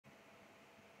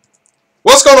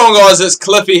What's going on, guys? It's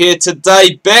Cliffy here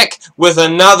today, back with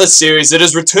another series that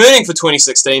is returning for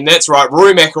 2016. That's right,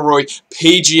 Rory McIlroy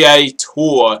PGA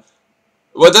Tour.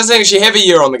 Well, it doesn't actually have a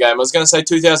year on the game. I was going to say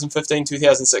 2015,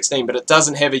 2016, but it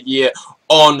doesn't have a year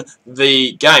on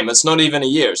the game. It's not even a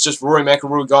year. It's just Rory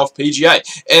McIlroy Golf PGA.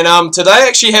 And today I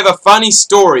actually have a funny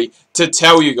story to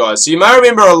tell you guys. So you may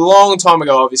remember a long time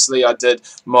ago, obviously, I did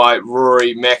my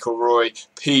Rory McIlroy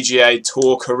PGA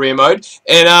Tour career mode.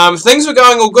 And things were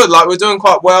going all good. Like, we're doing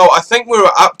quite well. I think we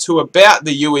were up to about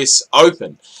the US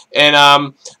Open.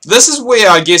 And this is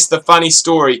where, I guess, the funny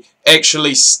story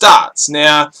actually starts.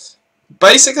 Now,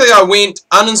 basically, I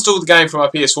uninstalled the game from my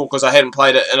PS4 because I hadn't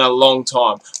played it in a long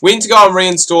time. Went to go and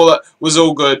reinstall it, was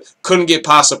all good, couldn't get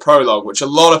past the prologue, which a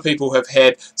lot of people have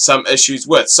had some issues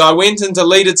with. So I went and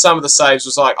deleted some of the saves,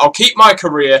 was like, I'll keep my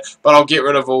career, but I'll get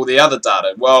rid of all the other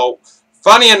data. Well,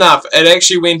 funny enough, it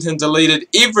actually went and deleted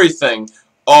everything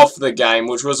off the game,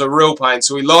 which was a real pain,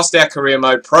 so we lost our career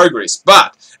mode progress.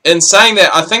 But, in saying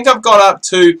that, I think I've got up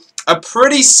to a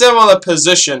pretty similar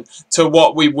position to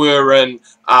what we were in,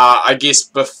 I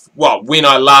guess, when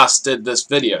I last did this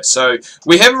video. So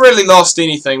we haven't really lost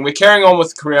anything. We're carrying on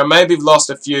with the career. Maybe we've lost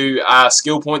a few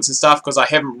skill points and stuff because I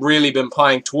haven't really been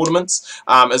playing tournaments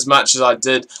as much as I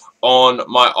did on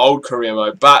my old career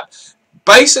mode. But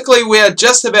basically, we are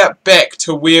just about back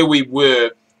to where we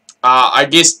were, I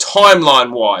guess,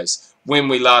 timeline-wise, when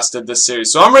we last did this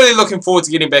series. So I'm really looking forward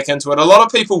to getting back into it. A lot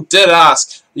of people did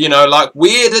ask, you know, like,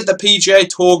 where did the PGA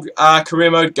Tour career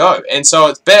mode go? And so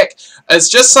it's back. It's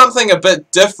just something a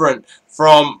bit different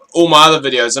from all my other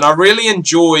videos, and I really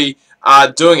enjoy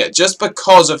doing it just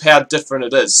because of how different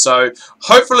it is. So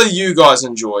hopefully you guys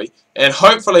enjoy, and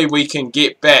hopefully we can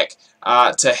get back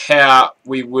to how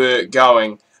we were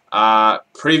going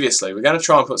previously. We're going to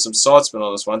try and put some side spin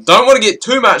on this one. Don't want to get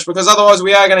too much because otherwise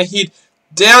we are going to head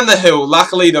down the hill.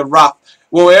 Luckily the rough,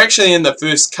 well, we're actually in the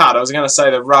first cut. I was going to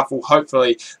say the rough will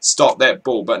hopefully stop that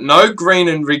ball, but no green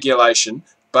in regulation,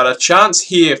 but a chance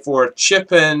here for a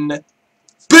chip in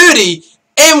birdie,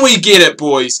 and we get it,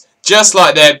 boys, just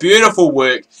like that. Beautiful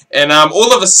work. And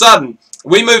all of a sudden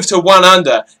we move to 1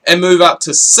 under and move up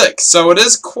to 6, so it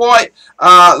is quite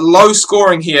low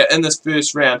scoring here in this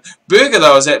first round. Berger,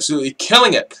 though, is absolutely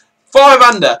killing it. 5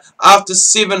 under after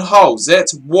 7 holes.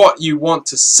 That's what you want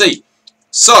to see.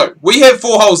 So, we have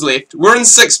 4 holes left. We're in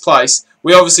 6th place.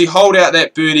 We obviously hold out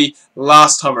that birdie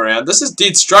last time around. This is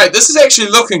dead straight. This is actually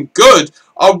looking good.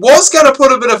 I was going to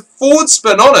put a bit of forward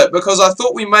spin on it because I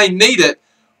thought we may need it,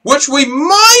 which we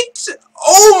might.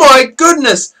 Oh my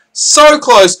goodness. So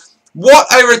close. What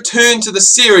a return to the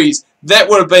series that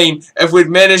would have been if we'd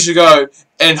managed to go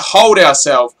and hold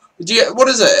ourselves. What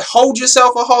is it? Hold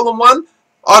yourself a hole in one?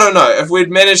 I don't know. If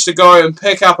we'd managed to go and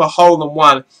pick up a hole in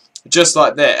one just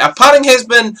like that. Our putting has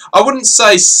been, I wouldn't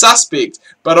say suspect,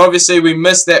 but obviously we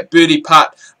missed that birdie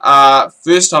putt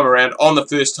first time around on the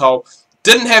first hole.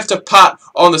 Didn't have to putt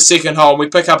on the second hole, and we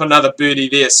pick up another birdie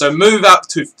there. So move up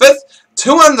to 5th,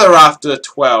 2 under after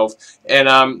 12,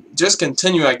 and just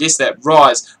continue, I guess, that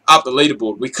rise up the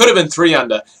leaderboard. We could have been 3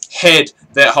 under had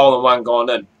that hole in one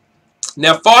gone in.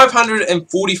 Now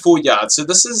 544 yards. So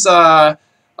this is, I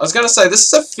was going to say,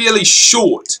 this is a fairly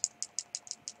short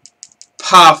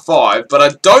par 5, but I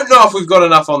don't know if we've got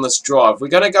enough on this drive. We're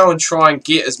going to go and try and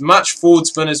get as much forward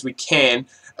spin as we can.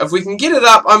 If we can get it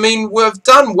up, I mean, we've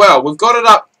done well. We've got it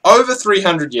up over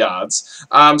 300 yards.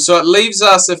 So it leaves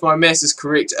us, if my maths is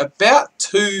correct, about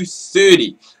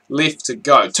 230 left to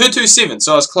go. 227,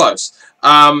 so I was close.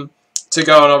 To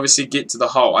go and obviously get to the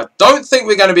hole. I don't think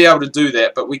we're going to be able to do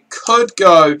that, but we could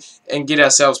go and get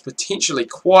ourselves potentially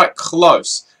quite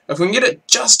close. If we can get it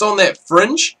just on that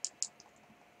fringe,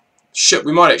 shit,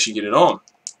 we might actually get it on.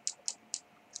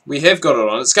 We have got it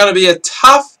on. It's going to be a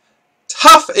tough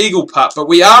eagle putt, but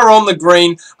we are on the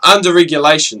green under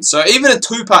regulation. So even a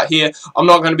 2-putt here, I'm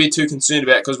not going to be too concerned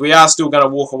about because we are still going to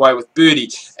walk away with birdie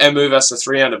and move us to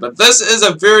 3 under. But this is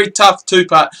a very tough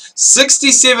 2-putt.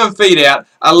 67 feet out,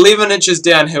 11 inches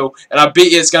downhill, and I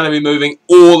bet you it's going to be moving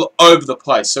all over the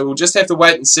place. So we'll just have to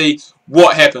wait and see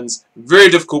what happens. Very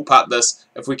difficult putt this.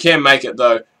 If we can make it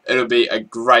though, it'll be a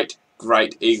great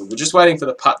eagle. We're just waiting for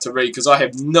the putt to read because I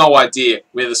have no idea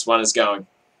where this one is going.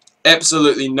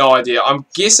 Absolutely no idea. I'm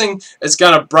guessing it's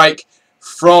going to break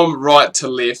from right to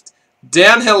left.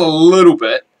 Downhill a little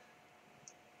bit.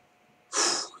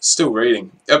 Still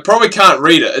reading. It probably can't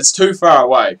read it. It's too far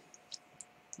away.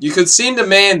 You could send a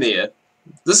man there.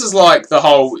 This is like the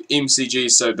whole MCG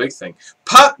is so big thing.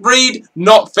 Putt read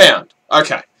not found.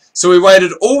 Okay. So we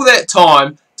waited all that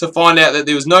time to find out that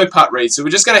there was no putt read. So we're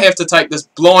just going to have to take this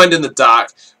blind in the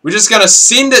dark. We're just going to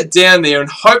send it down there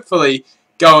and hopefully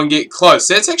go and get close.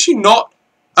 That's actually not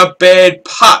a bad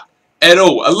putt at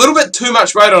all. A little bit too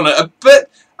much weight on it, a bit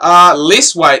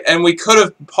less weight, and we could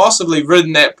have possibly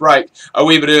ridden that break a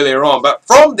wee bit earlier on. But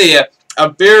from there, a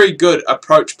very good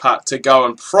approach putt to go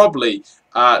and probably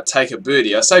take a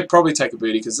birdie. I say probably take a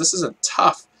birdie because this is a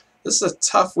tough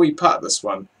wee putt, this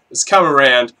one. It's come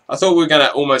around. I thought we were going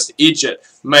to almost edge it,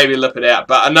 maybe lip it out,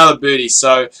 but another birdie.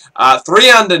 So 3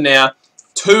 under now,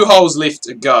 2 holes left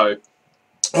to go.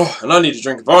 Oh, and I need a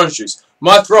drink of orange juice.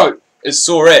 My throat is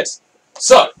sore as.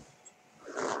 So,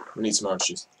 we need some orange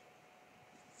juice.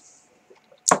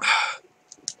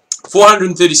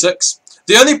 436.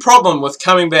 The only problem with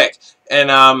coming back and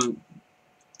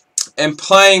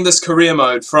playing this career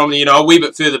mode from, you know, a wee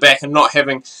bit further back and not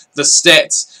having the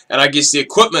stats and I guess the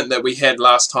equipment that we had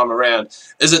last time around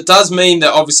is it does mean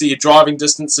that obviously your driving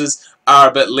distances are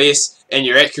a bit less and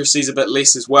your accuracy is a bit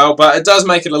less as well, but it does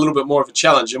make it a little bit more of a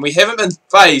challenge, and we haven't been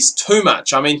phased too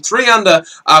much. I mean, 3 under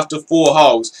after 4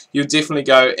 holes, you'll definitely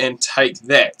go and take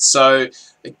that. So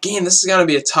again, this is going to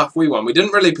be a tough wee one. We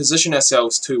didn't really position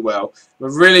ourselves too well.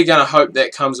 We're really going to hope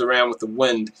that comes around with the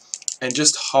wind and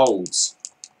just holds.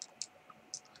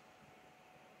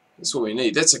 That's what we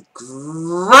need. That's a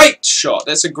great shot.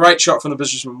 That's a great shot from the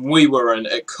position we were in.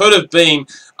 It could have been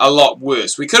a lot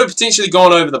worse. We could have potentially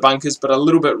gone over the bunkers, but a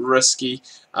little bit risky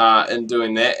in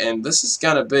doing that. And this is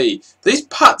going to be... These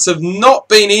putts have not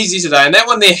been easy today. And that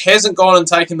one there hasn't gone and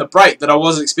taken the break that I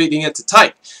was expecting it to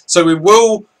take. So we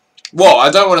will... Well,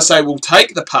 I don't want to say we'll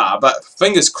take the par, but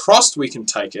fingers crossed we can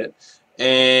take it.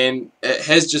 And it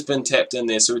has just been tapped in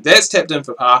there. So that's tapped in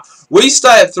for par. We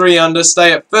stay at 3 under,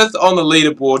 stay at 5th on the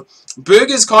leaderboard.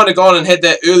 Berger's kind of gone and had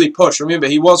that early push. Remember,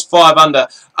 he was 5 under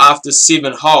after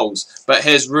 7 holes, but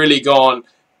has really gone,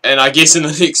 and I guess in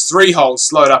the next 3 holes,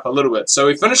 slowed up a little bit. So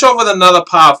we finish off with another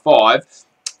par 5,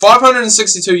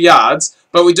 562 yards,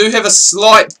 but we do have a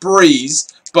slight breeze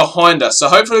behind us, so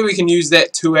hopefully we can use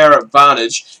that to our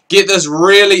advantage, get this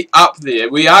really up there.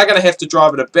 We are going to have to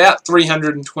drive it about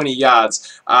 320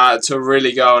 yards to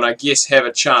really go and I guess have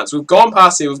a chance. We've gone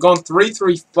past there, we've gone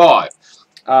 335,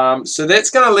 so that's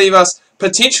going to leave us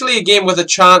potentially again with a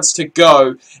chance to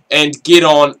go and get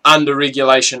on under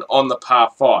regulation on the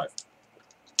par 5.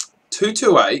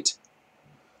 228,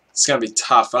 it's going to be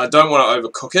tough. I don't want to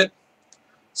overcook it,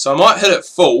 so I might hit it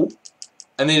full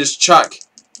and then just chuck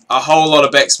a whole lot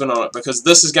of backspin on it because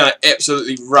this is going to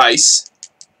absolutely race.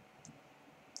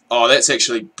 Oh, that's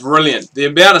actually brilliant. The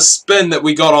amount of spin that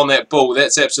we got on that ball,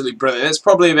 that's absolutely brilliant. That's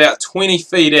probably about 20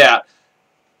 feet out.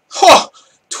 Oh,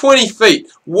 20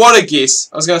 feet. What a guess.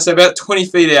 I was going to say about 20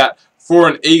 feet out for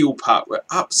an eagle putt. We're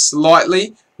up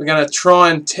slightly. We're going to try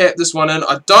and tap this one in.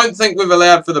 I don't think we've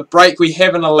allowed for the break. We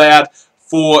haven't allowed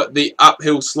for the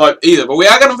uphill slope either. But we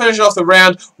are going to finish off the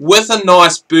round with a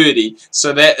nice birdie.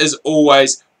 So that is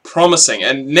always promising.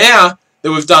 And now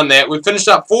that we've done that, we've finished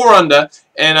up 4 under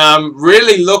and I'm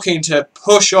really looking to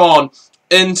push on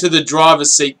into the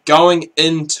driver's seat going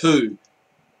into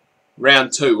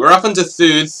round 2. We're up into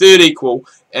third equal,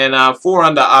 and 4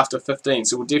 under after 15,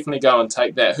 so we'll definitely go and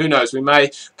take that. Who knows, we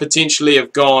may potentially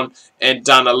have gone and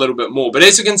done a little bit more. But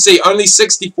as you can see, only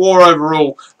 64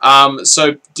 overall,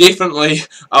 so definitely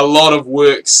a lot of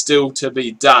work still to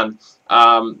be done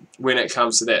when it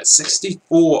comes to that.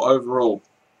 64 overall.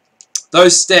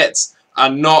 Those stats are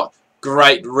not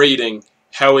great reading,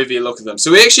 however you look at them.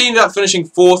 So we actually ended up finishing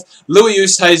 4th. Louis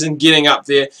Oosthuizen getting up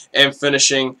there and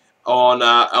finishing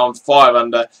on 5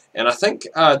 under, and I think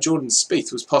Jordan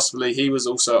Spieth was possibly, he was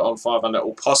also on 5 under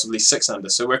or possibly 6 under.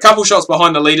 So we're a couple shots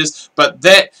behind the leaders, but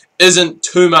that isn't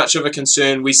too much of a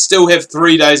concern. We still have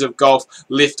 3 days of golf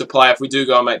left to play if we do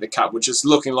go and make the cut, which is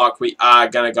looking like we are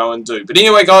going to go and do. But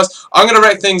anyway, guys, I'm going to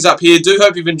wrap things up here. Do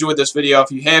hope you've enjoyed this video.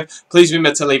 If you have, please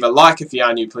remember to leave a like. If you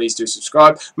are new, please do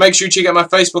subscribe. Make sure you check out my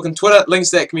Facebook and Twitter.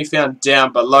 Links to that can be found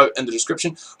down below in the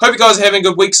description. Hope you guys are having a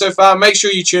good week so far. Make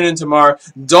sure you tune in tomorrow.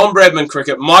 Don Bradman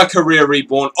Cricket, my career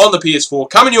reborn on the PS4,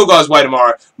 coming your guys' way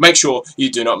tomorrow. Make sure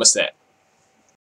you do not miss that.